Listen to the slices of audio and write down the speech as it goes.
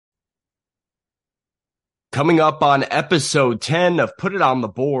Coming up on episode 10 of Put It on the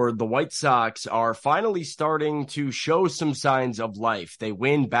Board, the White Sox are finally starting to show some signs of life. They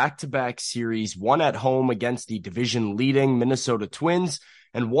win back-to-back series, one at home against the division-leading Minnesota Twins,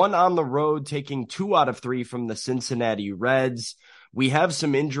 and one on the road, taking 2 out of 3 from the Cincinnati Reds. We have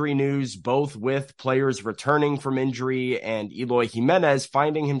some injury news, both with players returning from injury and Eloy Jimenez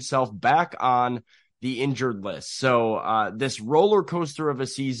finding himself back on the injured list. So this roller coaster of a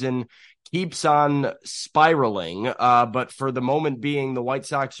season keeps on spiraling. But for the moment being, the White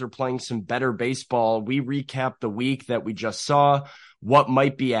Sox are playing some better baseball. We recap the week that we just saw, what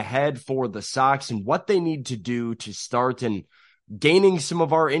might be ahead for the Sox, and what they need to do to start and gaining some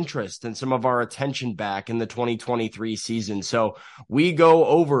of our interest and some of our attention back in the 2023 season. So we go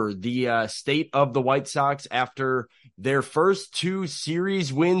over the state of the White Sox after their first 2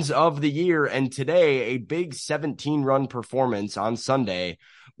 series wins of the year, and today a big 17-run performance on Sunday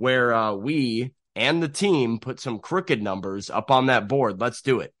where we and the team put some crooked numbers up on that board. Let's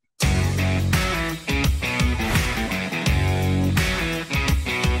do it.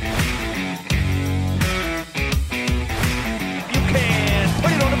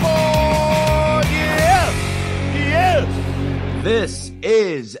 This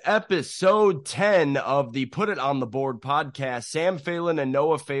is episode 10 of the Put It on the Board podcast. Sam Phelan and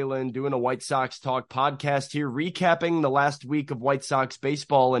Noah Phelan doing a White Sox Talk podcast here, recapping the last week of White Sox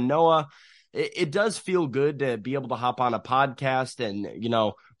baseball. And Noah, it does feel good to be able to hop on a podcast and,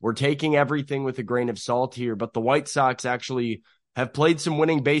 we're taking everything with a grain of salt here, but the White Sox actually have played some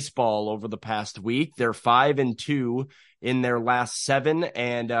winning baseball over the past week. They're 5-2 in their last 7.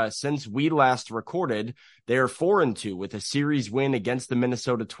 And since we last recorded, they're 4-2 with a series win against the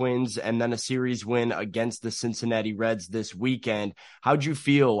Minnesota Twins and then a series win against the Cincinnati Reds this weekend. How'd you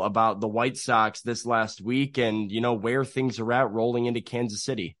feel about the White Sox this last week and, where things are at rolling into Kansas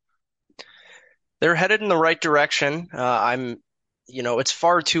City? They're headed in the right direction. It's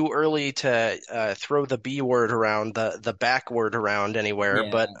far too early to throw the B word around, the back word around anywhere. Yeah.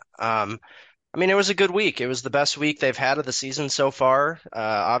 But it was a good week. It was the best week they've had of the season so far.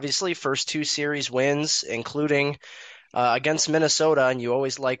 Obviously, first 2 series wins, including against Minnesota, and you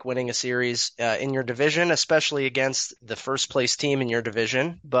always like winning a series in your division, especially against the first place team in your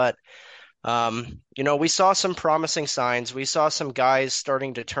division. But we saw some promising signs. We saw some guys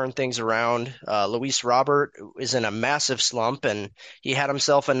starting to turn things around. Luis Robert is in a massive slump, and he had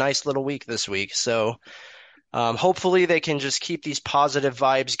himself a nice little week this week. So hopefully they can just keep these positive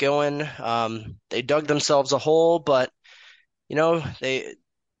vibes going. They dug themselves a hole, but they've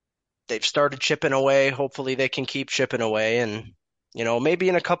started chipping away. Hopefully they can keep chipping away, and maybe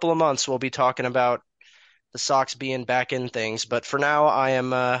in a couple of months we'll be talking about the Sox being back in things. But for now, I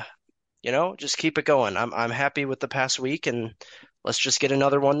am just keep it going. I'm happy with the past week, and let's just get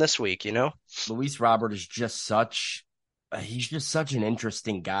another one this week, Luis Robert is just he's just such an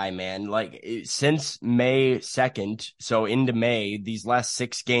interesting guy, man. Like since May 2nd, so into May, these last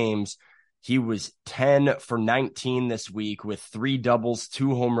 6 games, he was 10 for 19 this week with 3 doubles,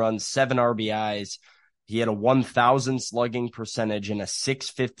 2 home runs, 7 RBIs. He had a 1,000 slugging percentage and a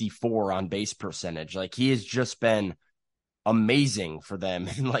 654 on base percentage. Like he has just been amazing for them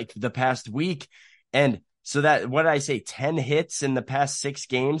in like the past week. And so that, what did I say, 10 hits in the past 6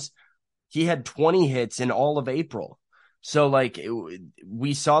 games? He had 20 hits in all of April. So like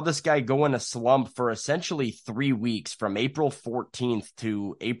we saw this guy go in a slump for essentially 3 weeks from April 14th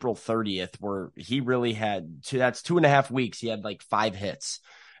to April 30th, where he really had that's 2.5 weeks. He had like 5 hits,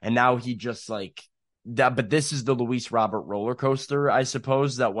 and now he just like that. But this is the Luis Robert roller coaster, I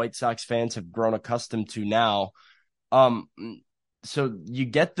suppose, that White Sox fans have grown accustomed to now. So you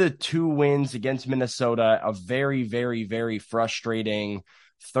get the 2 wins against Minnesota, a very, very, very frustrating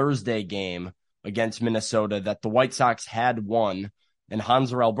Thursday game against Minnesota that the White Sox had won, and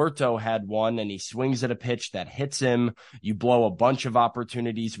Hanser Alberto had won, and he swings at a pitch that hits him. You blow a bunch of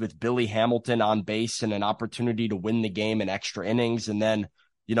opportunities with Billy Hamilton on base and an opportunity to win the game in extra innings. And then,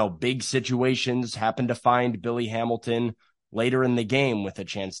 big situations happen to find Billy Hamilton later in the game with a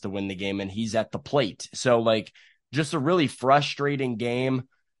chance to win the game, and he's at the plate. So like just a really frustrating game.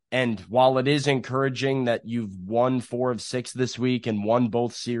 And while it is encouraging that you've won 4 of 6 this week and won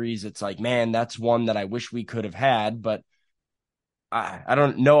both series, it's like, man, that's one that I wish we could have had. But I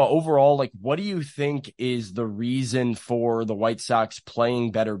don't know. Overall, like, what do you think is the reason for the White Sox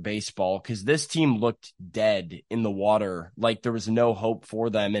playing better baseball? Because this team looked dead in the water, like there was no hope for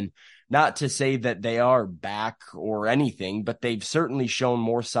them. And not to say that they are back or anything, but they've certainly shown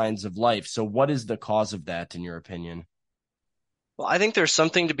more signs of life. So what is the cause of that, in your opinion? Well, I think there's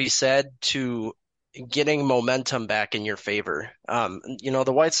something to be said to getting momentum back in your favor.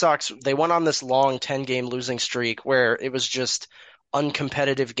 The White Sox, they went on this long 10-game losing streak where it was just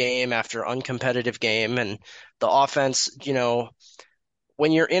uncompetitive game after uncompetitive game. And the offense,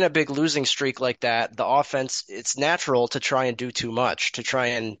 when you're in a big losing streak like that, the offense, it's natural to try and do too much, to try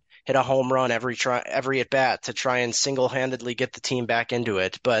and hit a home run every at bat, to try and single-handedly get the team back into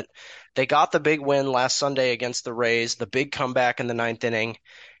it. But they got the big win last Sunday against the Rays, the big comeback in the ninth inning,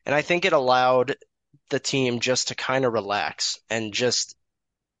 and I think it allowed the team just to kind of relax and just,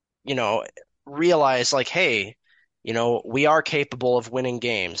 you know, realize like, hey, we are capable of winning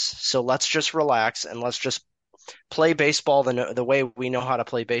games. So let's just relax and let's just play baseball the way we know how to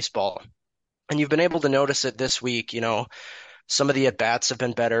play baseball. And you've been able to notice it this week. Some of the at bats have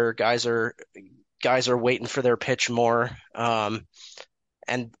been better. Guys are waiting for their pitch more. And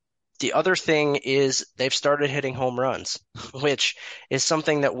the other thing is they've started hitting home runs, which is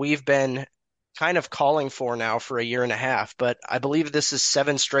something that we've been kind of calling for now for a year and a half. But I believe this is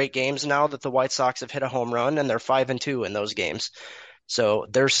 7 straight games now that the White Sox have hit a home run, and they're 5-2 in those games. So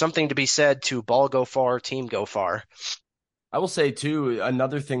there's something to be said to ball go far, team go far. I will say too,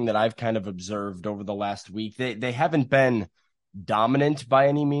 another thing that I've kind of observed over the last week, they haven't been dominant by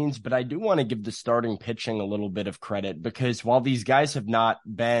any means, but I do want to give the starting pitching a little bit of credit because while these guys have not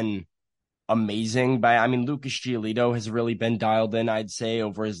been amazing I mean, Lucas Giolito has really been dialed in, I'd say,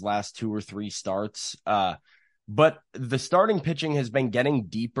 over his last 2 or 3 starts. But the starting pitching has been getting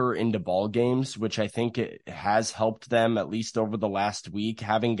deeper into ball games, which I think it has helped them at least over the last week,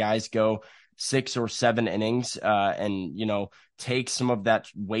 having guys go 6 or 7 innings, and take some of that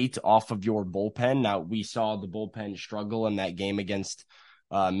weight off of your bullpen. Now we saw the bullpen struggle in that game against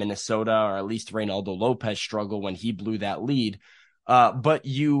Minnesota, or at least Reynaldo Lopez struggle when he blew that lead. But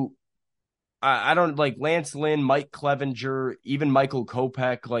I don't like Lance Lynn, Mike Clevenger, even Michael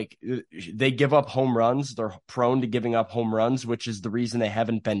Kopech. Like they give up home runs. They're prone to giving up home runs, which is the reason they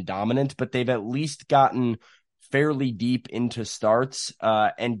haven't been dominant, but they've at least gotten fairly deep into starts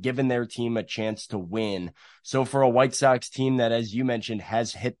and given their team a chance to win. So for a White Sox team that, as you mentioned,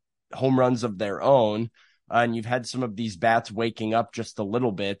 has hit home runs of their own, and you've had some of these bats waking up just a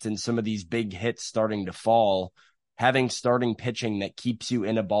little bit and some of these big hits starting to fall, having starting pitching that keeps you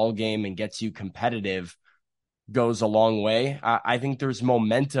in a ball game and gets you competitive goes a long way. I think there's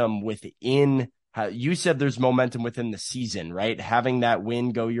momentum within. You said there's momentum within the season, right? Having that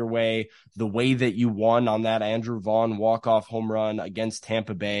win go your way, the way that you won on that Andrew Vaughn walk-off home run against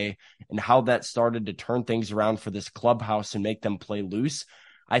Tampa Bay, and how that started to turn things around for this clubhouse and make them play loose.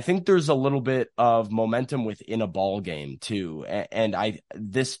 I think there's a little bit of momentum within a ball game too. And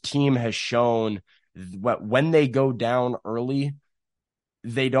this team has shown when they go down early,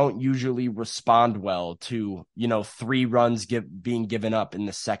 they don't usually respond well to 3 runs being given up in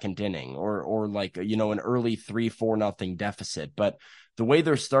the second inning, or like an early 3-4 nothing deficit. But the way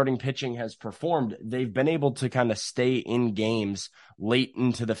their starting pitching has performed, they've been able to kind of stay in games late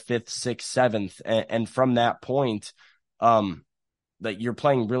into the 5th, 6th, 7th, and from that point, that you're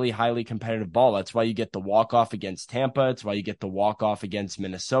playing really highly competitive ball. That's why you get the walk-off against Tampa. It's why you get the walk-off against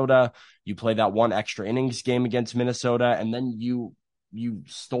Minnesota. You play that 1 extra innings game against Minnesota, and then you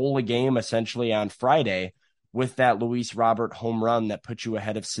stole a game essentially on Friday with that Luis Robert home run that put you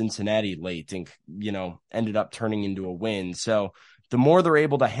ahead of Cincinnati late and, ended up turning into a win. So the more they're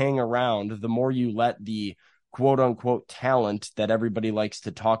able to hang around, the more you let the quote unquote talent that everybody likes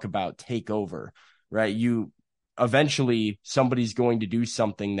to talk about take over, right? Eventually somebody's going to do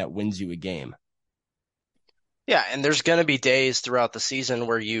something that wins you a game. Yeah, and there's going to be days throughout the season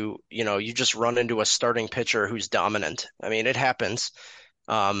where you just run into a starting pitcher who's dominant. I mean, it happens.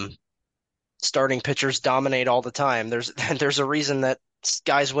 Starting pitchers dominate all the time. There's a reason that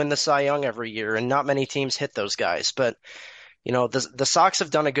guys win the Cy Young every year, and not many teams hit those guys. But the Sox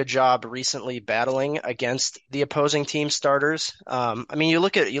have done a good job recently battling against the opposing team starters. I mean, you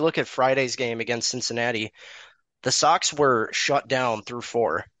look at Friday's game against Cincinnati. The Sox were shut down through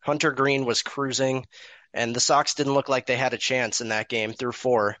 4. Hunter Greene was cruising, and the Sox didn't look like they had a chance in that game through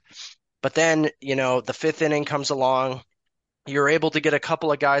 4. But then, the 5th inning comes along. You're able to get a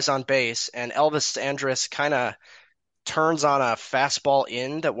couple of guys on base, and Elvis Andrus kind of turns on a fastball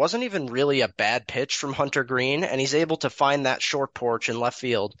in that wasn't even really a bad pitch from Hunter Greene, and he's able to find that short porch in left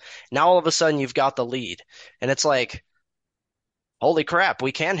field. Now all of a sudden you've got the lead, and it's like, holy crap,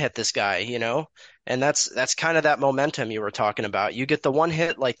 we can hit this guy, And that's kind of that momentum you were talking about. You get the one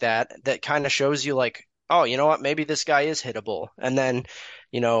hit like that kind of shows you like, oh, you know what, maybe this guy is hittable. And then,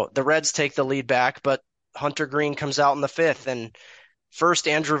 the Reds take the lead back, but Hunter Greene comes out in the 5th, and First,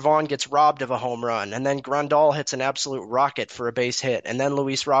 Andrew Vaughn gets robbed of a home run, and then Grandal hits an absolute rocket for a base hit, and then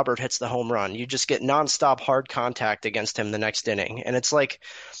Luis Robert hits the home run. You just get nonstop hard contact against him the next inning. And it's like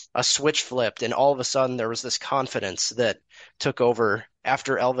a switch flipped, and all of a sudden there was this confidence that took over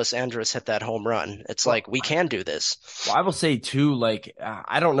after Elvis Andrus hit that home run. It's Well, like, we can do this. well, I will say too, like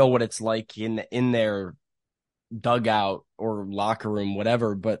I don't know what it's like in their dugout or locker room,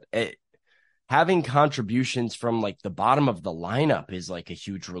 whatever, but having contributions from like the bottom of the lineup is like a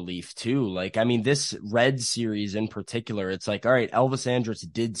huge relief too. Like, I mean, this Red series in particular, it's like, all right, Elvis Andrus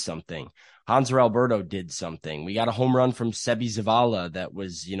did something. Hanser Alberto did something. We got a home run from Sebi Zavala that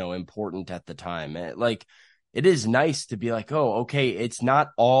was, important at the time. Like, it is nice to be like, oh, okay, it's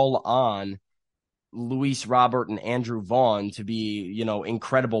not all on Luis Robert and Andrew Vaughn to be,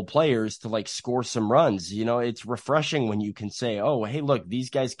 incredible players to like score some runs. It's refreshing when you can say, oh, hey, look, these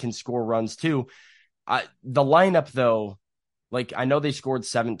guys can score runs too. The lineup, though, like I know they scored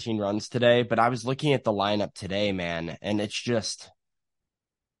 17 runs today, but I was looking at the lineup today, man, and it's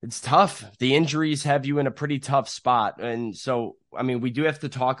tough. The injuries have you in a pretty tough spot. And so, I mean, we do have to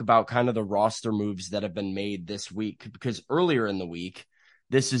talk about kind of the roster moves that have been made this week because earlier in the week,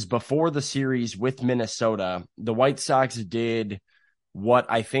 this is before the series with Minnesota, the White Sox did what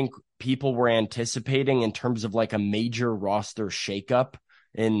I think people were anticipating in terms of like a major roster shakeup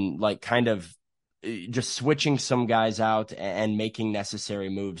and like kind of just switching some guys out and making necessary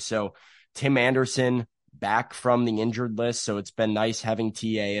moves. So Tim Anderson back from the injured list. So it's been nice having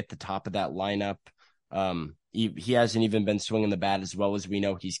TA at the top of that lineup. He hasn't even been swinging the bat as well as we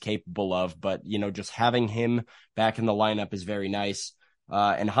know he's capable of, but just having him back in the lineup is very nice.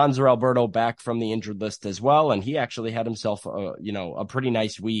 And Hanser Alberto back from the injured list as well. And he actually had himself, a pretty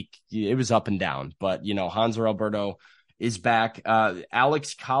nice week. It was up and down, but, Hanser Alberto is back.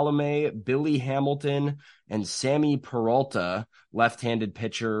 Alex Colome, Billy Hamilton, and Sammy Peralta, left-handed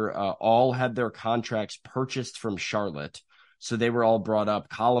pitcher, all had their contracts purchased from Charlotte. So they were all brought up.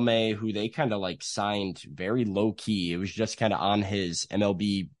 Colome, who they kind of like signed very low key. It was just kind of on his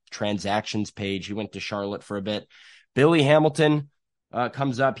MLB transactions page. He went to Charlotte for a bit. Billy Hamilton,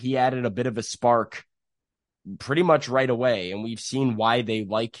 comes up. He added a bit of a spark pretty much right away, and we've seen why they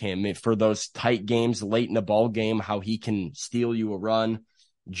like him for those tight games late in the ball game, how he can steal you a run.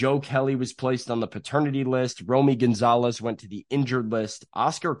 Joe Kelly was placed on the paternity list. Romy Gonzalez went to the injured list.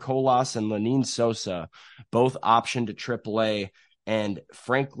 Oscar Colas and Lenine Sosa both optioned to AAA, and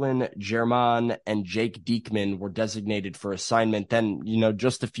Franklin German and Jake Diekman were designated for assignment. Then,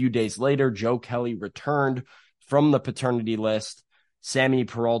 just a few days later, Joe Kelly returned from the paternity list. Sammy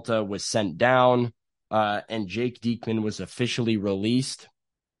Peralta was sent down, and Jake Diekman was officially released.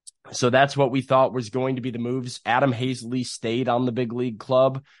 So that's what we thought was going to be the moves. Adam Hazley stayed on the big league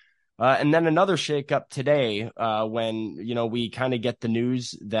club. And then another shakeup today when, we kind of get the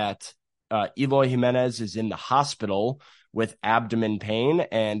news that Eloy Jimenez is in the hospital with abdomen pain.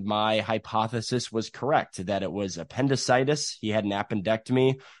 And my hypothesis was correct that it was appendicitis. He had an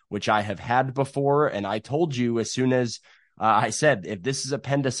appendectomy, which I have had before. And I told you as soon as I said, if this is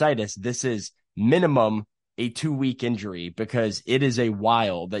appendicitis, this is minimum a 2-week injury because it is a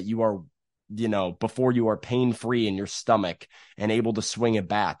while that you are, before you are pain free in your stomach and able to swing a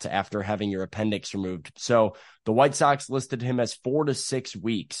bat after having your appendix removed. So the White Sox listed him as 4 to 6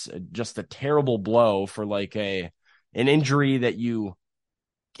 weeks, just a terrible blow for like an injury that you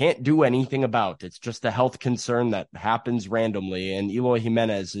can't do anything about. It's just a health concern that happens randomly. And Eloy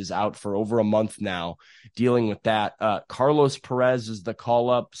Jimenez is out for over a month now dealing with that. Carlos Perez is the call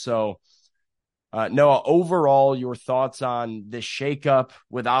up. So, Noah, overall, your thoughts on this shakeup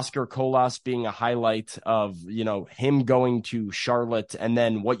with Oscar Colas being a highlight of, him going to Charlotte, and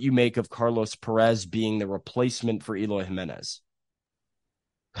then what you make of Carlos Perez being the replacement for Eloy Jimenez?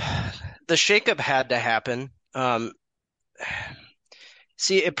 The shakeup had to happen.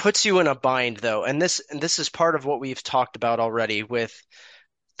 See, it puts you in a bind though, and this is part of what we've talked about already with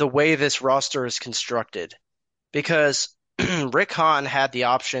the way this roster is constructed. Because Rick Hahn had the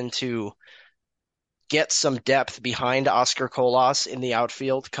option to get some depth behind Oscar Colas in the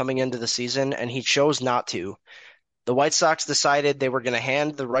outfield coming into the season, and he chose not to. The White Sox decided they were going to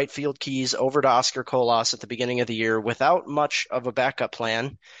hand the right field keys over to Oscar Colas at the beginning of the year without much of a backup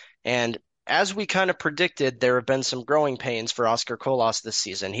plan, and as we kind of predicted, there have been some growing pains for Oscar Colas this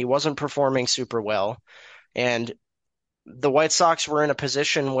season. He wasn't performing super well, and the White Sox were in a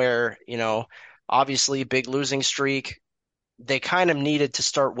position where, obviously big losing streak. They kind of needed to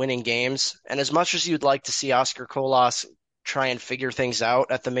start winning games. And as much as you'd like to see Oscar Colas try and figure things out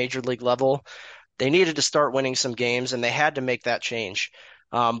at the major league level, they needed to start winning some games, and they had to make that change.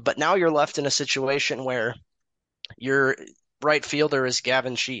 But now you're left in a situation where you're right fielder is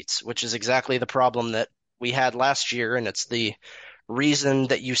Gavin Sheets, which is exactly the problem that we had last year, and it's the reason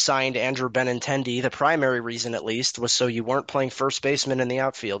that you signed Andrew Benintendi. The primary reason, at least, was so you weren't playing first baseman in the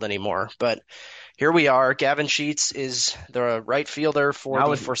outfield anymore. But here we are. Gavin Sheets is the right fielder for Now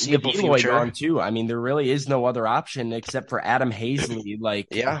the with foreseeable Eloy future. gone too, I mean, there really is no other option except for Adam Hazley, like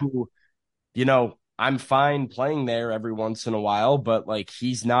Yeah. who, I'm fine playing there every once in a while, but like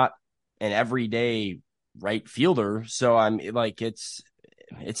he's not an everyday right fielder. So I'm like, it's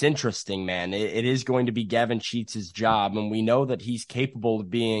interesting, man. It is going to be Gavin Sheets' job, and we know that he's capable of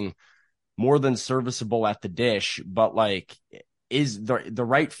being more than serviceable at the dish, but like is the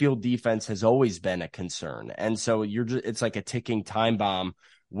right field defense has always been a concern. And so it's like a ticking time bomb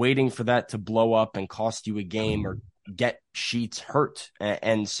waiting for that to blow up and cost you a game or get Sheets hurt.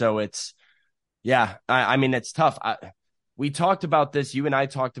 And so yeah, I mean, it's tough. We talked about this. You and I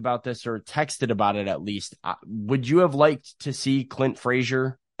talked about this or texted about it at least. Would you have liked to see Clint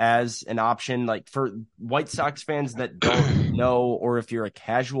Frazier as an option? Like for White Sox fans that don't know, or if you're a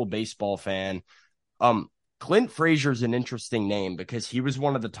casual baseball fan, Clint Frazier's an interesting name because he was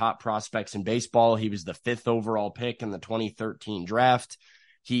one of the top prospects in baseball. He was the 5th overall pick in the 2013 draft.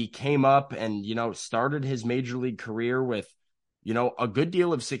 He came up and, started his major league career with, a good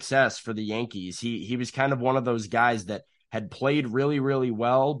deal of success for the Yankees. He was kind of one of those guys that had played really, really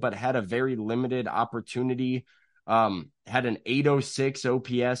well, but had a very limited opportunity. Had an 806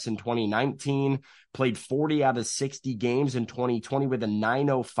 OPS in 2019, played 40 out of 60 games in 2020 with a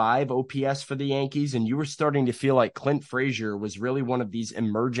 905 OPS for the Yankees. And you were starting to feel like Clint Frazier was really one of these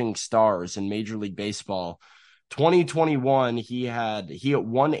emerging stars in Major League Baseball. 2021, he hit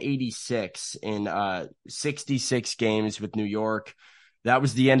 186 in 66 games with New York. That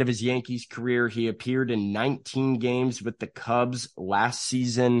was the end of his Yankees career. He appeared in 19 games with the Cubs last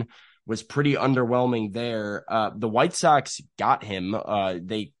season, was pretty underwhelming there. The White Sox got him.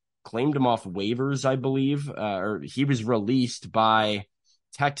 They claimed him off waivers, I believe, or he was released by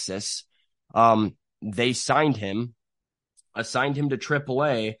Texas. They signed him, assigned him to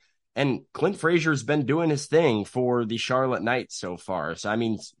AAA, and Clint Frazier's been doing his thing for the Charlotte Knights so far. So, I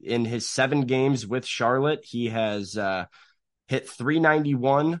mean, in his 7 games with Charlotte, he has hit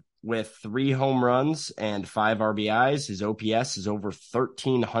 391 with 3 home runs and 5 RBIs. His OPS is over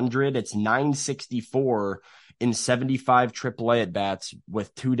 1,300. It's 964 in 75 AAA at bats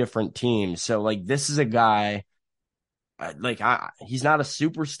with 2 different teams. So, like, this is a guy. He's not a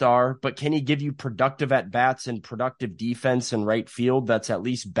superstar, but can he give you productive at bats and productive defense and right field? That's at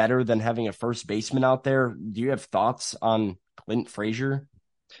least better than having a first baseman out there. Do you have thoughts on Clint Frazier?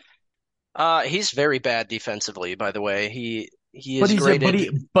 He's very bad defensively, by the way. He But is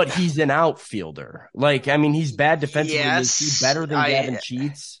graded. he's an outfielder. Like, I mean, he's bad defensively. Is he Yes, better than Gavin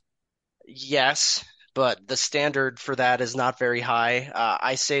Sheets? yes, but the standard for that is not very high.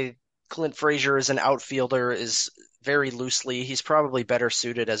 I say Clint Frazier as an outfielder is very loosely. He's probably better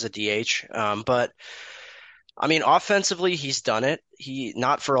suited as a DH. But I mean, offensively, he's done it. He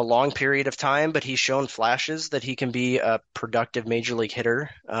not for a long period of time, but he's shown flashes that he can be a productive major league hitter.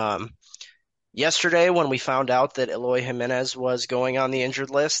 Yesterday, when we found out that Eloy Jimenez was going on the injured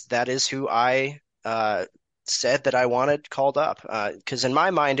list, that is who I said that I wanted called up. Because in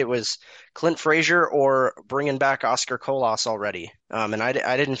my mind, it was Clint Frazier or bringing back Oscar Colas already. And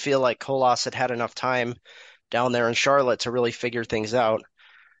I didn't feel like Colas had enough time down there in Charlotte to really figure things out.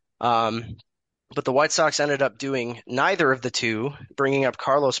 But the White Sox ended up doing neither of the two, bringing up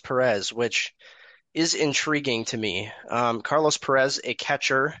Carlos Perez, which is intriguing to me. Carlos Perez, a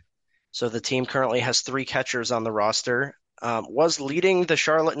catcher, so the team currently has 3 catchers on the roster, was leading the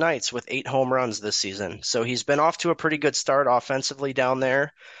Charlotte Knights with 8 home runs this season. So he's been off to a pretty good start offensively down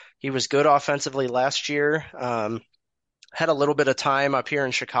there. He was good offensively last year. Had a little bit of time up here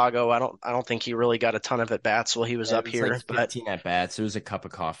in Chicago. I don't think he really got a ton of at bats while he was up It was here. like 15 at bats. It was a cup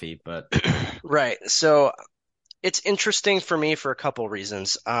of coffee, but Right. So it's interesting for me for a couple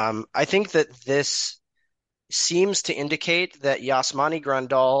reasons. I think that this seems to indicate that Yasmani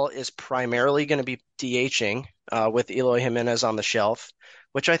Grandal is primarily going to be DHing with Eloy Jimenez on the shelf,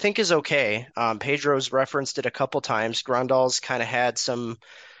 which I think is okay. Pedro's referenced it a couple times. Grandal's kind of had some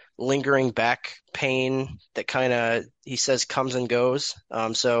lingering back pain that kind of, he says, comes and goes.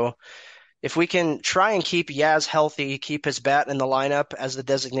 So if we can try and keep Yaz healthy, keep his bat in the lineup as the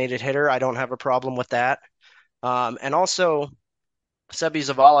designated hitter, I don't have a problem with that. And also, Sebi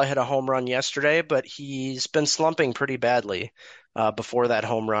Zavala hit a home run yesterday, but he's been slumping pretty badly before that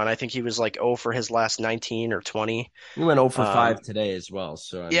home run. I think he was like 0 for his last 19 or 20. he went 0 for 5 today as well.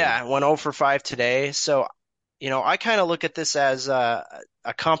 So, I mean, Yeah, went 0 for 5 today. So I kind of look at this as a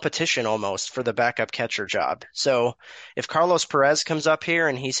competition almost for the backup catcher job. So if Carlos Perez comes up here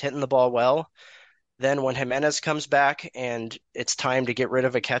and he's hitting the ball well, then when Jimenez comes back and it's time to get rid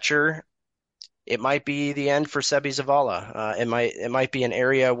of a catcher, it might be the end for Sebi Zavala. It might be an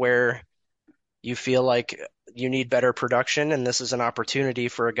area where you feel like you need better production, and this is an opportunity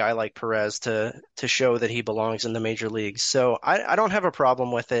for a guy like Perez to show that he belongs in the major leagues. So I don't have a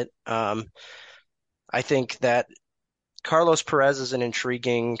problem with it. I think that Carlos Perez is an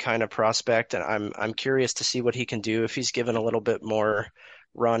intriguing kind of prospect, and I'm curious to see what he can do if he's given a little bit more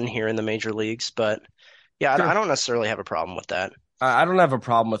run here in the major leagues. But yeah, I Sure. don't necessarily have a problem with that. I don't have a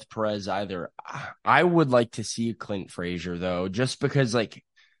problem with Perez either. I would like to see Clint Frazier though, just because like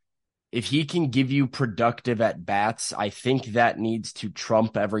if he can give you productive at bats, I think that needs to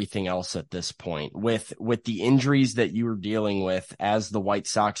trump everything else at this point. With the injuries that you're dealing with as the White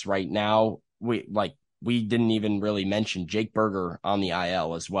Sox right now, we didn't even really mention Jake Berger on the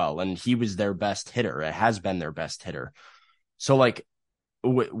IL as well, and he was their best hitter. It has been their best hitter. So like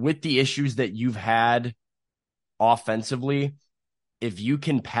with the issues that you've had offensively, if you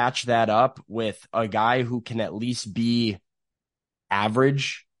can patch that up with a guy who can at least be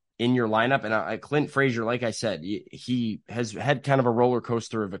average in your lineup, and Clint Frazier, like I said, he has had kind of a roller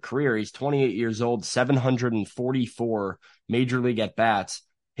coaster of a career. He's 28 years old, 744 major league at bats.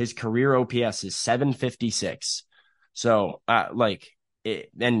 His career OPS is 756. So,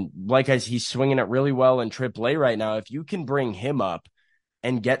 he's swinging it really well in AAA right now. If you can bring him up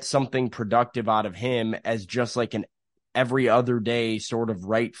and get something productive out of him as just like an every other day sort of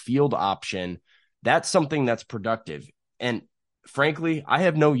right field option, that's something that's productive. And frankly, I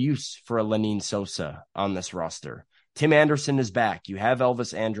have no use for a Lenyn Sosa on this roster. Tim Anderson is back. You have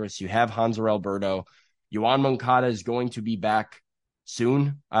Elvis Andrus. You have Hanser Alberto. Yoan Moncada is going to be back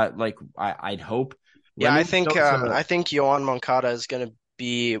soon. I'd hope. Yeah, I Lenyn think Sosa, I think Yoan Moncada is going to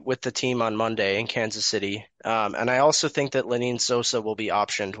be with the team on Monday in Kansas City, and I also think that Lenyn Sosa will be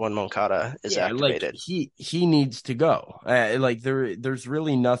optioned when Moncada is yeah, like activated. he needs to go. There's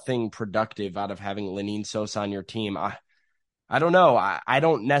really nothing productive out of having Lenyn Sosa on your team. I don't know. I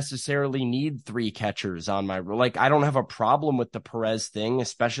don't necessarily need three catchers on my I don't have a problem with the Perez thing,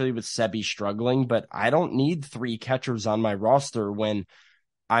 especially with Sebi struggling, but I don't need three catchers on my roster when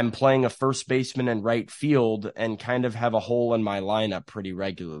I'm playing a first baseman in right field and kind of have a hole in my lineup pretty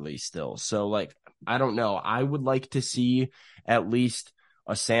regularly still. So I don't know. I would like to see at least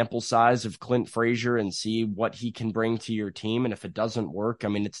a sample size of Clint Frazier and see what he can bring to your team. And if it doesn't work, I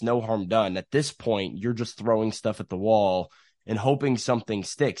mean, it's no harm done. At this point, you're just throwing stuff at the wall and hoping something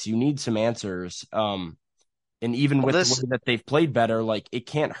sticks. You need some answers. And even Well, with the this way that they've played better, it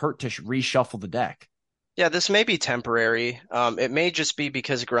can't hurt to reshuffle the deck. Yeah, this may be temporary. It may just be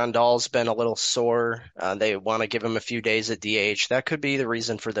because Grandal's been a little sore. They want to give him a few days at DH. That could be the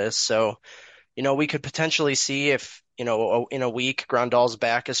reason for this. So, we could potentially see if, in a week Grandal's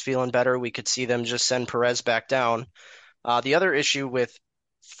back is feeling better, we could see them just send Perez back down. The other issue with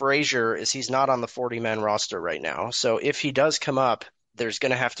Frazier is he's not on the 40-man roster right now. So if he does come up, there's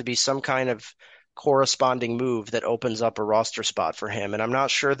going to have to be some kind of corresponding move that opens up a roster spot for him. And I'm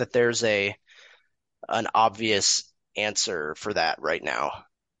not sure that there's an obvious answer for that right now.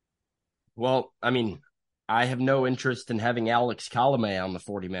 Well, I mean, I have no interest in having Alex Colomé on the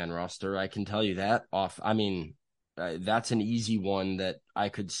 40-man roster. I can tell you that off. I mean, that's an easy one that I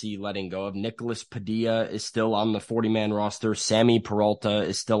could see letting go of. Nicholas Padilla is still on the 40-man roster. Sammy Peralta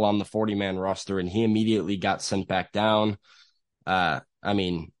is still on the 40-man roster, and he immediately got sent back down. I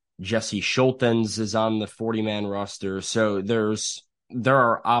mean, Jesse Schultens is on the 40-man roster. So there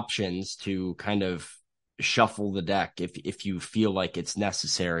are options to kind of shuffle the deck if you feel like it's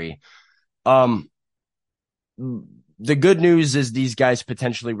necessary. The good news is these guys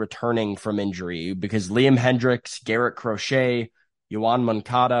potentially returning from injury because Liam Hendriks, Garrett Crochet, Yoan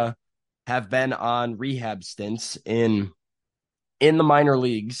Moncada have been on rehab stints in the minor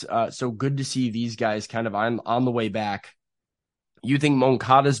leagues. So good to see these guys kind of on the way back. You think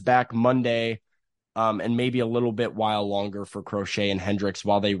Moncada's back Monday, and maybe a little bit while longer for Crochet and Hendriks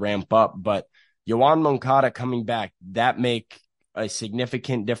while they ramp up. But Yoan Moncada coming back, that make a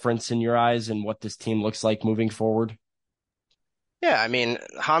significant difference in your eyes and what this team looks like moving forward? Yeah, I mean,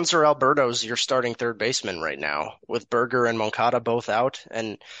 Hanser Alberto's your starting third baseman right now with Berger and Moncada both out.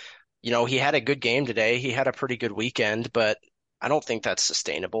 And, he had a good game today. He had a pretty good weekend, but I don't think that's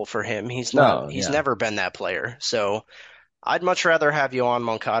sustainable for him. No, He's yeah. never been that player. So I'd much rather have Yoan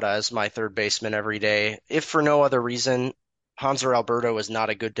Moncada as my third baseman every day, if for no other reason. Hanser Alberto is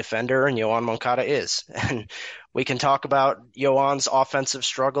not a good defender, and Yoan Moncada is. And we can talk about Yoan's offensive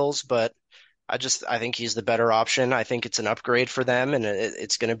struggles, but I think he's the better option. I think it's an upgrade for them, and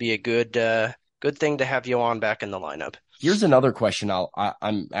it's going to be a good thing to have Yohan back in the lineup. Here's another question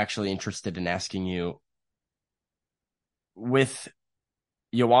I'm actually interested in asking you. With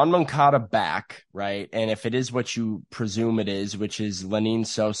Yohan Moncada back, right? And if it is what you presume it is, which is Lenyn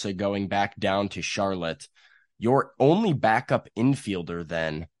Sosa going back down to Charlotte, your only backup infielder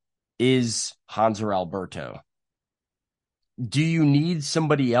then is Hanser Alberto. Do you need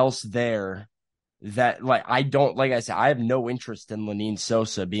somebody else there that, like, I don't, like I said, I have no interest in Lenyn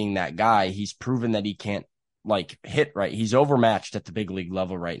Sosa being that guy. He's proven that he can't, like, hit right. He's overmatched at the big league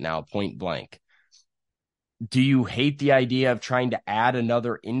level right now, point blank. Do you hate the idea of trying to add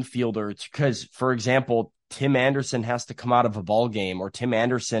another infielder? Because, for example, Tim Anderson has to come out of a ball game, or Tim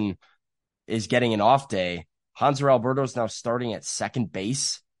Anderson is getting an off day. Hanser Alberto is now starting at second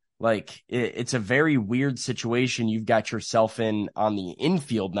base. Like, it's a very weird situation you've got yourself in on the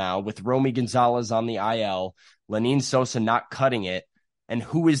infield now with Romy Gonzalez on the IL, Lenyn Sosa not cutting it. And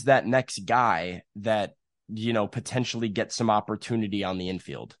who is that next guy that, potentially gets some opportunity on the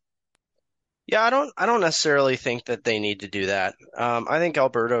infield? Yeah, I don't necessarily think that they need to do that. I think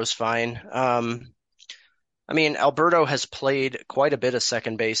Alberto's fine. I mean, Alberto has played quite a bit of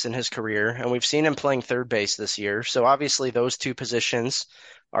second base in his career, and we've seen him playing third base this year. So obviously those two positions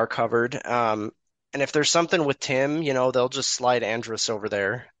are covered. And if there's something with Tim, they'll just slide Andrus over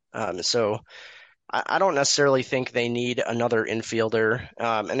there. So I don't necessarily think they need another infielder.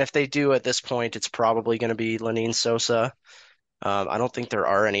 And if they do at this point, it's probably going to be Lenyn Sosa. I don't think there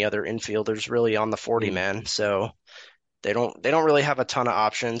are any other infielders really on the 40 Mm. man, so they don't really have a ton of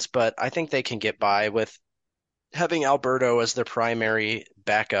options, but I think they can get by with having Alberto as their primary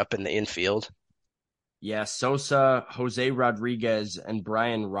backup in the infield. Yeah, Sosa, Jose Rodriguez, and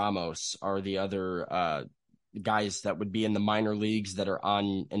Brian Ramos are the other guys that would be in the minor leagues that are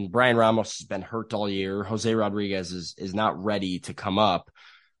on. And Brian Ramos has been hurt all year. Jose Rodriguez is not ready to come up.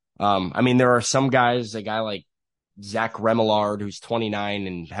 I mean, there are some guys, a guy like Zach Remillard, who's 29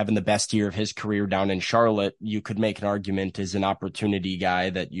 and having the best year of his career down in Charlotte. You could make an argument as an opportunity guy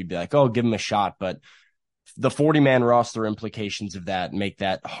that you'd be like, oh, give him a shot. But the 40-man roster implications of that make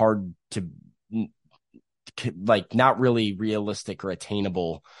that hard to, like, not really realistic or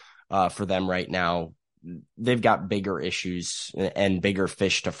attainable for them right now. They've got bigger issues and bigger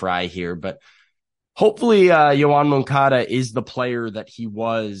fish to fry here, but hopefully Yohan Moncada is the player that he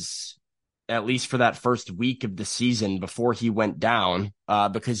was at least for that first week of the season before he went down,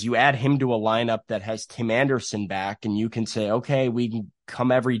 because you add him to a lineup that has Tim Anderson back, and you can say, okay, we can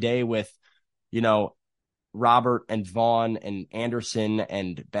come every day with, Robert and Vaughn and Anderson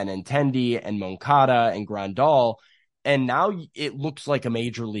and Benintendi and Moncada and Grandal. And now it looks like a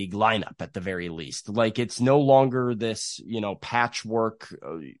major league lineup at the very least. Like, it's no longer this, patchwork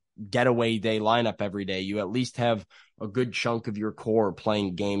getaway day lineup every day. You at least have a good chunk of your core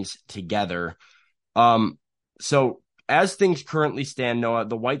playing games together. So as things currently stand, Noah,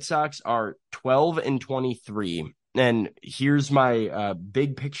 the White Sox are 12-23. And here's my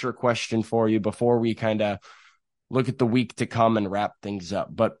big picture question for you before we kind of look at the week to come and wrap things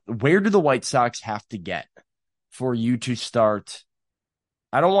up. But where do the White Sox have to get for you to start?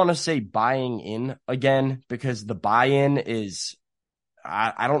 I don't want to say buying in again, because the buy-in is,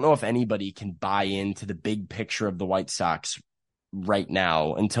 I don't know if anybody can buy into the big picture of the White Sox right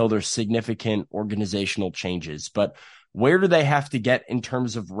now until there's significant organizational changes. But where do they have to get in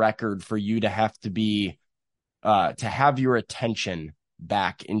terms of record for you to have to be to have your attention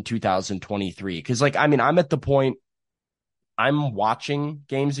back in 2023? Because, like, I mean, I'm at the point I'm watching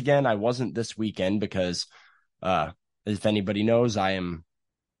games again. I wasn't this weekend because, if anybody knows, I am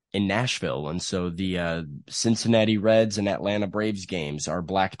in Nashville. And so the Cincinnati Reds and Atlanta Braves games are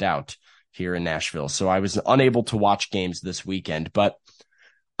blacked out here in Nashville. So I was unable to watch games this weekend, but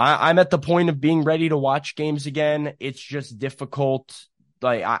I'm at the point of being ready to watch games again. It's just difficult.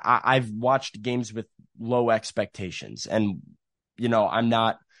 Like, I've watched games with low expectations, and, I'm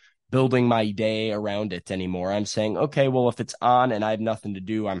not building my day around it anymore. I'm saying, okay, well, if it's on and I have nothing to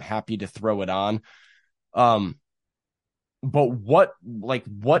do, I'm happy to throw it on. But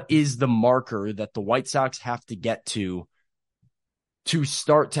what is the marker that the White Sox have to get to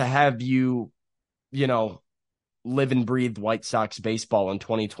start to have you, live and breathe White Sox baseball in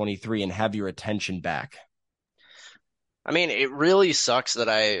 2023 and have your attention back? I mean, it really sucks that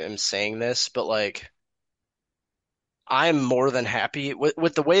I am saying this, but like I'm more than happy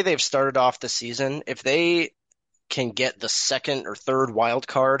with the way they've started off the season. If they can get the second or third wild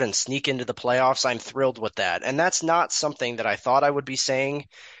card and sneak into the playoffs, I'm thrilled with that. And that's not something that I thought I would be saying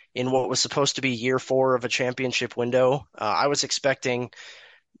in what was supposed to be year 4 of a championship window. I was expecting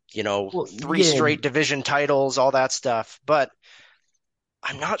Well, three yeah, straight division titles, all that stuff. But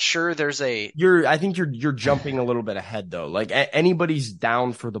I'm not sure there's a I think you're jumping a little bit ahead though. Like anybody's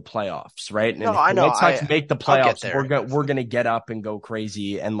down for the playoffs, right? no, And if I the know. White Sox make the I'll get playoffs, there. we're gonna get up and go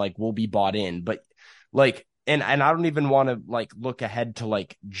crazy and like we'll be bought in. But like and I don't even want to like look ahead to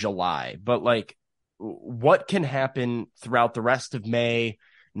like July, but like what can happen throughout the rest of May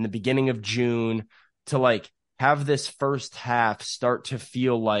and the beginning of June to like have this first half start to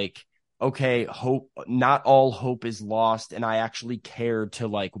feel like okay, hope, not all hope is lost. And I actually care to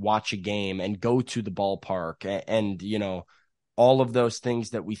like watch a game and go to the ballpark all of those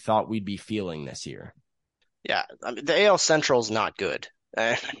things that we thought we'd be feeling this year. Yeah, I mean, the AL Central's not good.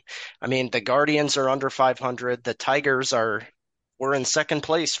 Uh, I mean, the Guardians are under 500. The Tigers were in second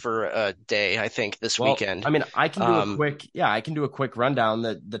place for a day, I think, this Well, weekend. I mean, Um, I can do a quick rundown.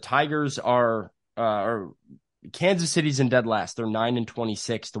 The Tigers are Kansas City's in dead last. They're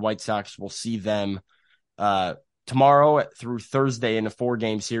 9-26. The White Sox will see them uh, tomorrow through Thursday in a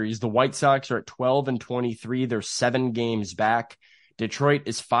 4-game series. The White Sox are at 12-23. They're 7 games back. Detroit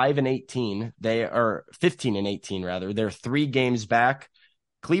is 5-18. They are 15-18 rather. They're 3 games back.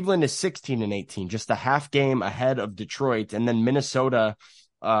 Cleveland is 16-18, just a half game ahead of Detroit. And then Minnesota,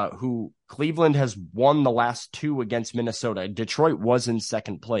 who Cleveland has won the last 2 against Minnesota. Detroit was in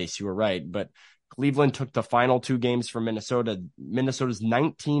second place. You were right, but Cleveland took the final 2 games from Minnesota. Minnesota's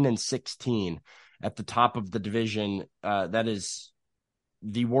 19-16 at the top of the division. That is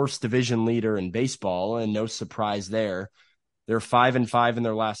the worst division leader in baseball, and no surprise there. They're 5-5 in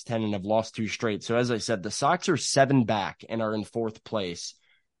their last 10 and have lost 2 straight. So as I said, the Sox are 7 back and are in 4th place.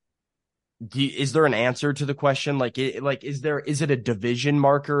 Is there an answer to the question? Is it a division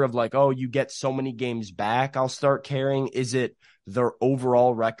marker of like, oh, you get so many games back, I'll start caring? Is it their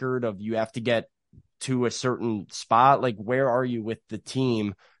overall record of you have to get to a certain spot? Like, where are you with the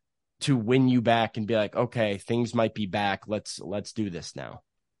team to win you back and be like, okay, things might be back. Let's do this now.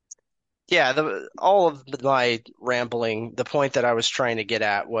 yeah, all of my rambling, the point that I was trying to get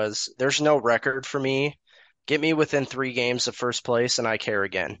at was there's no record for me. Get me within 3 games of first place, and I care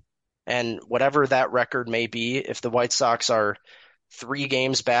again. And whatever that record may be, if the White Sox are 3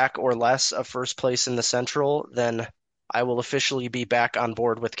 games back or less of first place in the Central, then I will officially be back on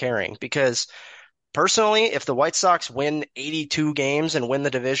board with caring. Because personally, if the White Sox win 82 games and win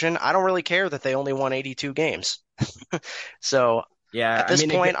the division, I don't really care that they only won 82 games. So Yeah, at I this mean,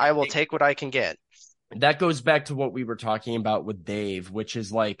 point, I will take what I can get. that goes back to what we were talking about with Dave, which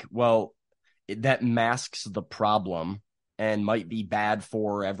is like, well, that masks the problem and might be bad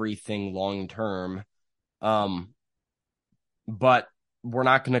for everything long term. Um, but we're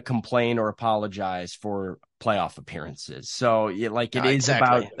not going to complain or apologize for playoff appearances. So, it is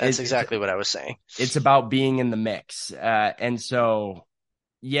about Exactly. That's exactly what I was saying. it's about being in the mix. And so,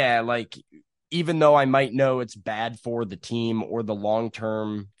 yeah, like even though I might know it's bad for the team or the long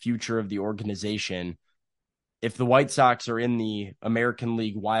term future of the organization, if the White Sox are in the American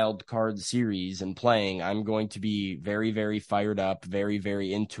League Wild Card Series and playing, I'm going to be very, very fired up, very,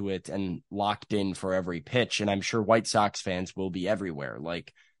 very into it, and locked in for every pitch. And I'm sure White Sox fans will be everywhere.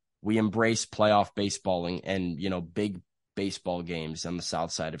 Like we embrace playoff baseballing and big baseball games on the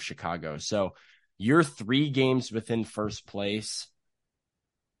south side of Chicago. So you're 3 games within first place.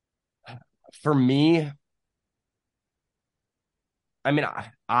 For me, I mean,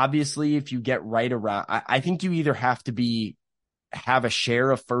 obviously, if you get right around, I think you either have to have a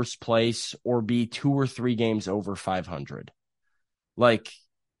share of first place or be 2 or 3 games over 500. Like,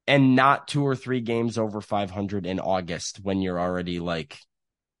 and not 2 or 3 games over 500 in August when you're already like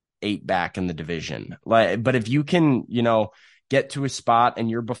 8 back in the division. Like, but if you can, get to a spot and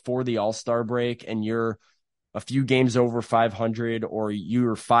you're before the All-Star break and you're a few games over 500 or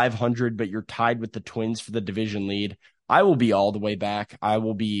you're 500, but you're tied with the Twins for the division lead, I will be all the way back. I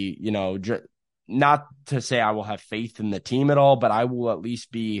will be, not to say I will have faith in the team at all, but I will at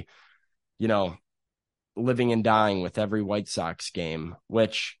least be, you know, living and dying with every White Sox game,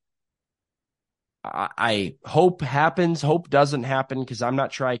 which I hope happens. Hope doesn't happen because I'm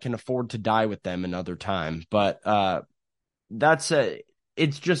not sure I can afford to die with them another time. But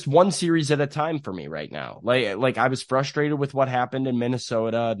it's just one series at a time for me right now. Like I was frustrated with what happened in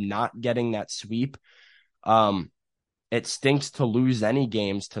Minnesota, not getting that sweep. It stinks to lose any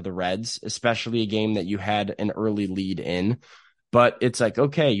games to the Reds, especially a game that you had an early lead in. But it's like,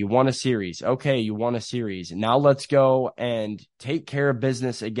 okay, you won a series. Okay, you won a series. Now let's go and take care of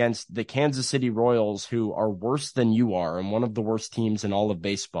business against the Kansas City Royals, who are worse than you are and one of the worst teams in all of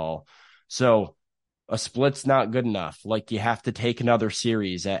baseball. So a split's not good enough. Like you have to take another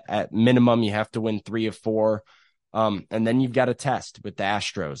series. At minimum, you have to win 3 of 4. And then you've got a test with the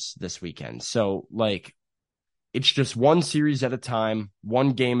Astros this weekend. So like, it's just one series at a time,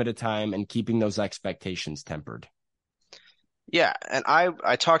 one game at a time, and keeping those expectations tempered. Yeah, and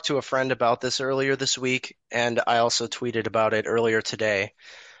I talked to a friend about this earlier this week, and I also tweeted about it earlier today.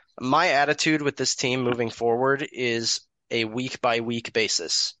 My attitude with this team moving forward is a week by week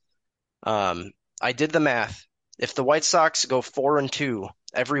basis. I did the math. If the White Sox go 4-2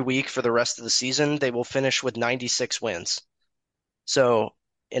 every week for the rest of the season, they will finish with 96 wins. So,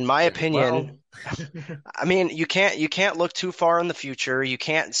 in my Very well. opinion, I mean, you can't look too far in the future. You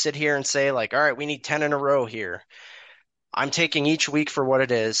can't sit here and say like, all right, we need 10 in a row here. I'm taking each week for what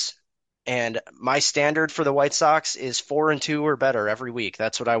it is, and my standard for the White Sox is 4-2 or better every week.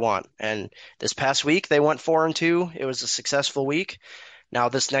 That's what I want. And this past week they went 4-2. It was a successful week. Now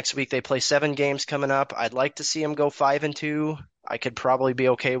this next week they play 7 games coming up. I'd like to see them go 5-2. I could probably be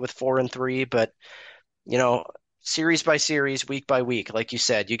okay with 4-3, but you know, series by series, week by week, like you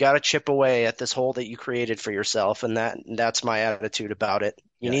said, you got to chip away at this hole that you created for yourself, and that's my attitude about it.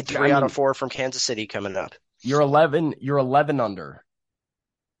 You Yeah. need I three out of mean, four from Kansas City coming up. you're 11 under,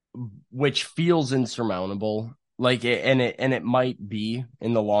 which feels insurmountable. Like and it might be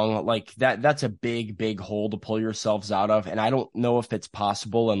in the long, like that's a big hole to pull yourselves out of. And I don't know if it's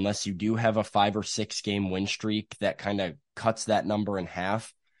possible unless you do have a 5 or 6 game win streak that kind of cuts that number in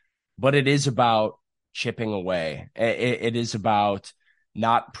half. But it is about chipping away. It is about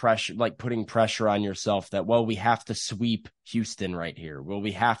not pressure, like putting pressure on yourself that, well, we have to sweep Houston right here. Well,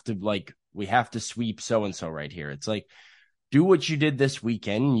 we have to sweep so and so right here. It's like, do what you did this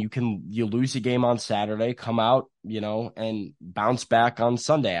weekend. You lose a game on Saturday, come out, and bounce back on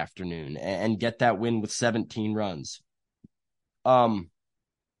Sunday afternoon and get that win with 17 runs.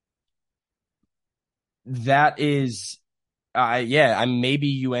 That is, yeah, maybe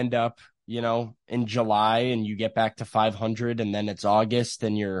you end up, in July and you get back to 500, and then it's August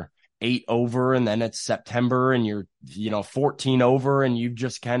and you're 8 over, and then it's September and you're, 14 over, and you've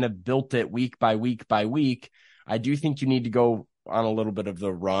just kind of built it week by week by week. I do think you need to go on a little bit of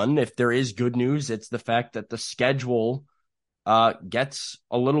the run. If there is good news, it's the fact that the schedule gets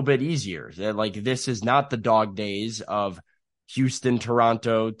a little bit easier. Like, this is not the dog days of Houston,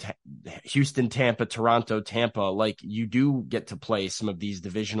 Toronto, Houston, Tampa, Toronto, Tampa. Like, you do get to play some of these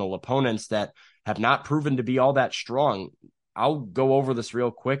divisional opponents that have not proven to be all that strong. I'll go over this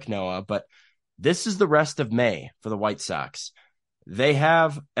real quick, Noah, but this is the rest of May for the White Sox. They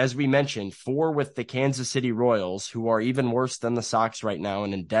have, as we mentioned, 4 with the Kansas City Royals, who are even worse than the Sox right now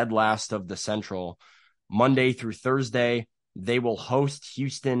and in dead last of the Central. Monday through Thursday, they will host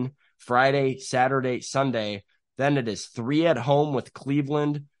Houston. Friday, Saturday, Sunday. Then it is 3 at home with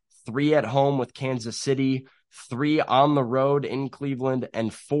Cleveland, 3 at home with Kansas City, 3 on the road in Cleveland,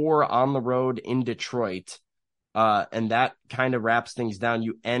 and 4 on the road in Detroit. And that kind of wraps things down.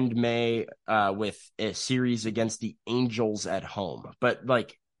 You end May with a series against the Angels at home. But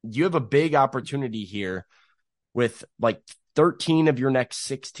like, you have a big opportunity here with like 13 of your next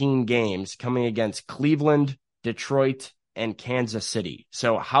 16 games coming against Cleveland, Detroit, and Kansas City.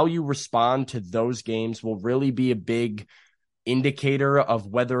 So how you respond to those games will really be a big indicator of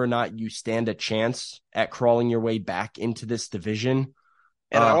whether or not you stand a chance at crawling your way back into this division.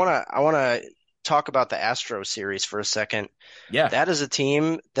 And I want to talk about the Astros series for a second. Yeah. That is a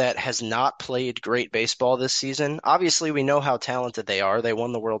team that has not played great baseball this season. Obviously, we know how talented they are. They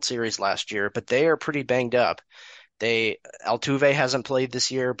won the World Series last year, but they are pretty banged up. Altuve hasn't played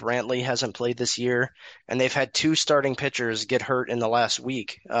this year, Brantley hasn't played this year, and they've had 2 starting pitchers get hurt in the last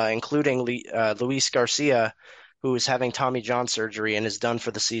week, including Luis Garcia, who is having Tommy John surgery and is done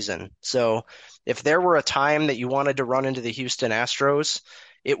for the season. So if there were a time that you wanted to run into the Houston Astros,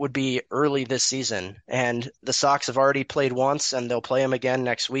 it would be early this season. And the Sox have already played once, and they'll play them again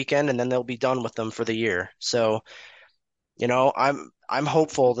next weekend, and then they'll be done with them for the year. So, I'm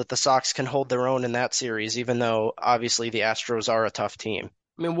hopeful that the Sox can hold their own in that series, even though obviously the Astros are a tough team.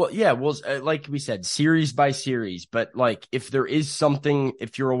 I mean, well, yeah, well, like we said, series by series, but like, if there is something,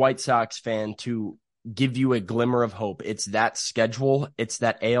 if you're a White Sox fan, to give you a glimmer of hope, it's that schedule, it's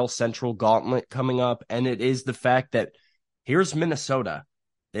that AL Central gauntlet coming up, and it is the fact that here's Minnesota.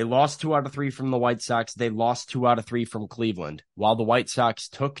 They lost 2 out of 3 from the White Sox. They lost 2 out of 3 from Cleveland, while the White Sox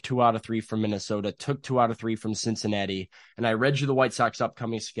took 2 out of 3 from Minnesota, took 2 out of 3 from Cincinnati. And I read you the White Sox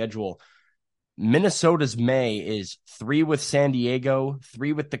upcoming schedule. Minnesota's May is 3 with San Diego,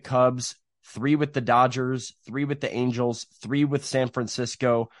 3 with the Cubs, 3 with the Dodgers, 3 with the Angels, 3 with San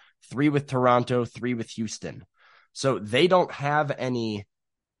Francisco, 3 with Toronto, 3 with Houston. So they don't have any,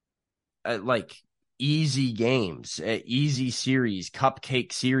 easy games, easy series,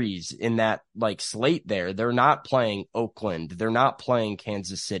 cupcake series in that like slate there. They're not playing Oakland. They're not playing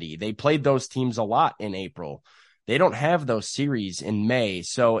Kansas City. They played those teams a lot in April. They don't have those series in May.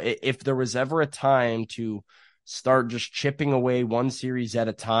 So if there was ever a time to start just chipping away one series at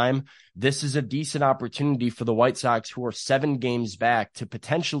a time, this is a decent opportunity for the White Sox, who are 7 games back, to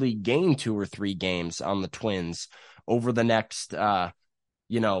potentially gain 2 or 3 games on the Twins over the next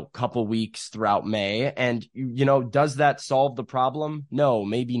couple weeks throughout May. And, does that solve the problem? No,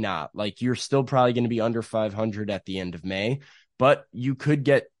 maybe not. Like, you're still probably going to be under 500 at the end of May, but you could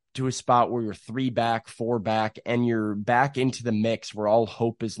get to a spot where you're 3 back, 4 back, and you're back into the mix where all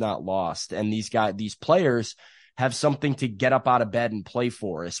hope is not lost. And these players have something to get up out of bed and play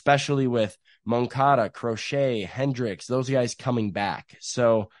for, especially with Moncada, Crochet, Hendricks, those guys coming back.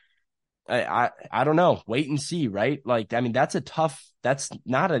 So I don't know. Wait and see, right? Like, I mean, that's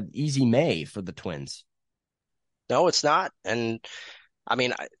not an easy May for the Twins. No, it's not. And I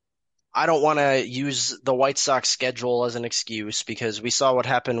mean, I don't want to use the White Sox schedule as an excuse, because we saw what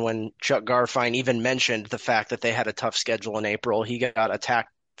happened when Chuck Garfien even mentioned the fact that they had a tough schedule in April. He got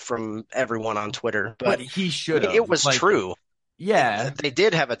attacked from everyone on Twitter, But but he I should mean, have. it was Like, true. yeah, They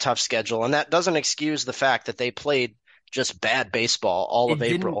did have a tough schedule, and that doesn't excuse the fact that they played just bad baseball all of it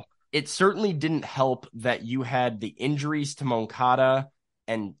didn't. April. It certainly didn't help that you had the injuries to Moncada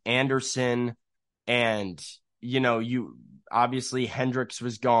and Anderson, and you obviously Hendricks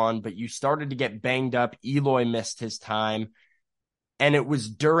was gone, but you started to get banged up. Eloy missed his time, and it was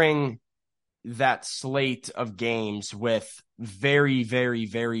during that slate of games with very, very,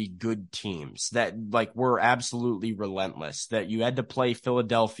 very good teams that like were absolutely relentless, that you had to play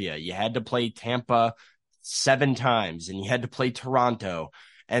Philadelphia, you had to play Tampa 7 times, and you had to play Toronto.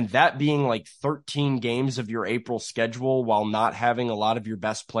 And that being like 13 games of your April schedule while not having a lot of your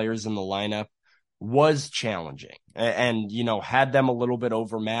best players in the lineup was challenging, and had them a little bit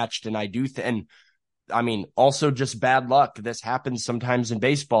overmatched. And and I mean, also just bad luck. This happens sometimes in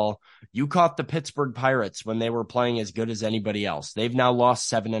baseball. You caught the Pittsburgh Pirates when they were playing as good as anybody else. They've now lost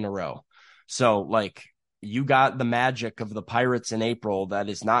 7 in a row. So, like, you got the magic of the Pirates in April that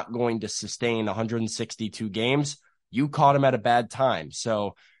is not going to sustain 162 games. You caught them at a bad time.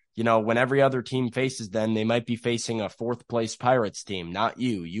 So, when every other team faces them, they might be facing a 4th place Pirates team, not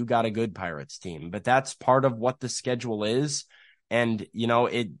you. You got a good Pirates team. But that's part of what the schedule is. And,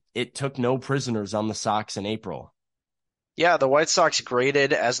 it took no prisoners on the Sox in April. Yeah, the White Sox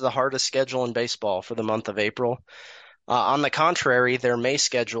graded as the hardest schedule in baseball for the month of April. On the contrary, their May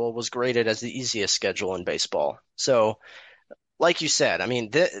schedule was graded as the easiest schedule in baseball. So, like you said, I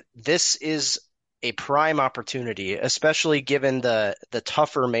mean, this is a prime opportunity, especially given the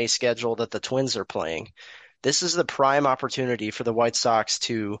tougher May schedule that the Twins are playing. This is the prime opportunity for the White Sox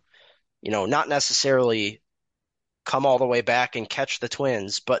to, not necessarily come all the way back and catch the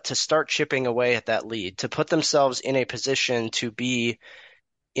Twins, but to start chipping away at that lead, to put themselves in a position to be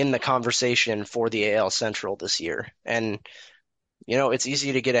in the conversation for the AL Central this year. And, it's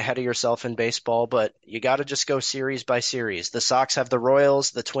easy to get ahead of yourself in baseball, but you got to just go series by series. The Sox have the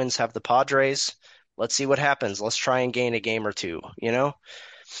Royals, the Twins have the Padres. Let's see what happens. Let's try and gain a game or two,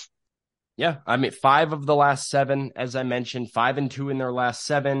 Yeah, I mean, 5 of the last 7, as I mentioned, 5-2 in their last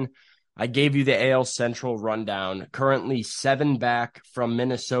 7. I gave you the AL Central rundown. Currently 7 back from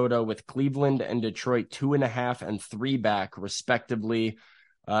Minnesota, with Cleveland and Detroit 2.5 and 3 back, respectively.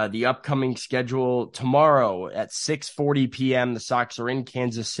 The upcoming schedule tomorrow at 6:40 p.m. The Sox are in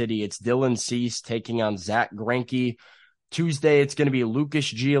Kansas City. It's Dylan Cease taking on Zach Greinke. Tuesday, it's going to be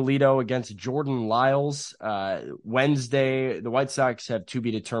Lucas Giolito against Jordan Lyles. Wednesday, the White Sox have to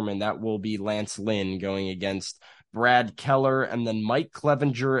be determined. That will be Lance Lynn going against Brad Keller, and then Mike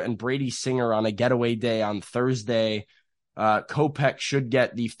Clevenger and Brady Singer on a getaway day on Thursday. Kopech should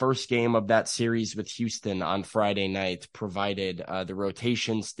get the first game of that series with Houston on Friday night, provided the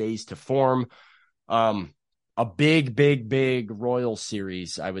rotation stays to form. A big, big, big Royal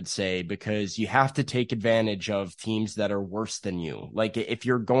series, I would say, because you have to take advantage of teams that are worse than you. Like, if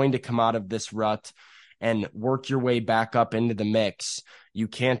you're going to come out of this rut and work your way back up into the mix, you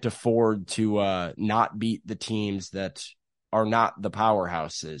can't afford to not beat the teams that are not the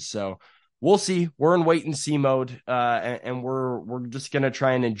powerhouses. So we'll see. We're in wait and see mode, and we're just going to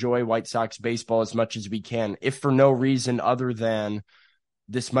try and enjoy White Sox baseball as much as we can, if for no reason other than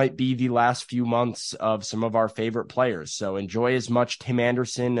this might be the last few months of some of our favorite players. So enjoy as much Tim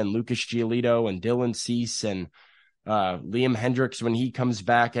Anderson and Lucas Giolito and Dylan Cease and Liam Hendricks when he comes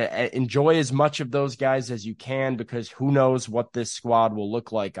back. Enjoy as much of those guys as you can, because who knows what this squad will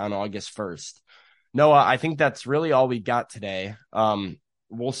look like on August 1st. Noah, I think that's really all we got today.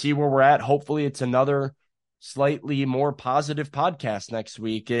 we'll see where we're at. Hopefully it's another slightly more positive podcast next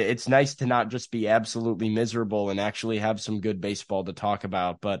week. It's nice to not just be absolutely miserable and actually have some good baseball to talk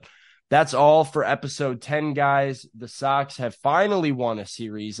about. But that's all for episode 10, guys. The Sox have finally won a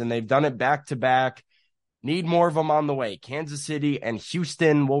series, and they've done it back to back. Need more of them on the way. Kansas City and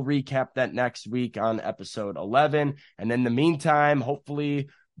Houston. We'll recap that next week on episode 11. And in the meantime, hopefully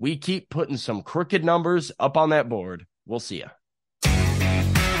we keep putting some crooked numbers up on that board. We'll see you.